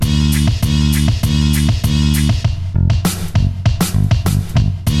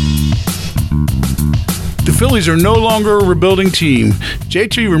Phillies are no longer a rebuilding team.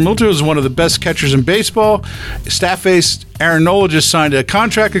 JT Realmuto is one of the best catchers in baseball. Staff ace Aaron Nola just signed a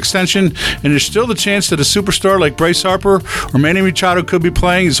contract extension, and there's still the chance that a superstar like Bryce Harper or Manny Machado could be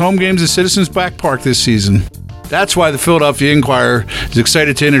playing his home games at Citizens Bank Park this season. That's why the Philadelphia Inquirer is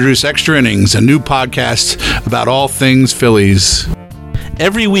excited to introduce Extra Innings, a new podcast about all things Phillies.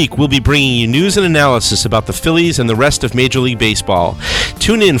 Every week, we'll be bringing you news and analysis about the Phillies and the rest of Major League Baseball.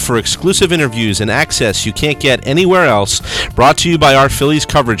 Tune in for exclusive interviews and access you can't get anywhere else, brought to you by our Phillies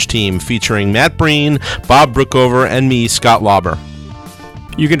coverage team, featuring Matt Breen, Bob Brookover, and me, Scott Lauber.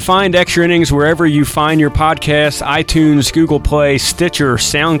 You can find Extra Innings wherever you find your podcasts: iTunes, Google Play, Stitcher,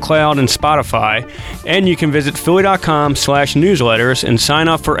 SoundCloud, and Spotify. And you can visit Philly.com/newsletters and sign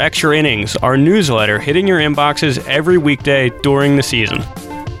up for Extra Innings, our newsletter hitting your inboxes every weekday during the season.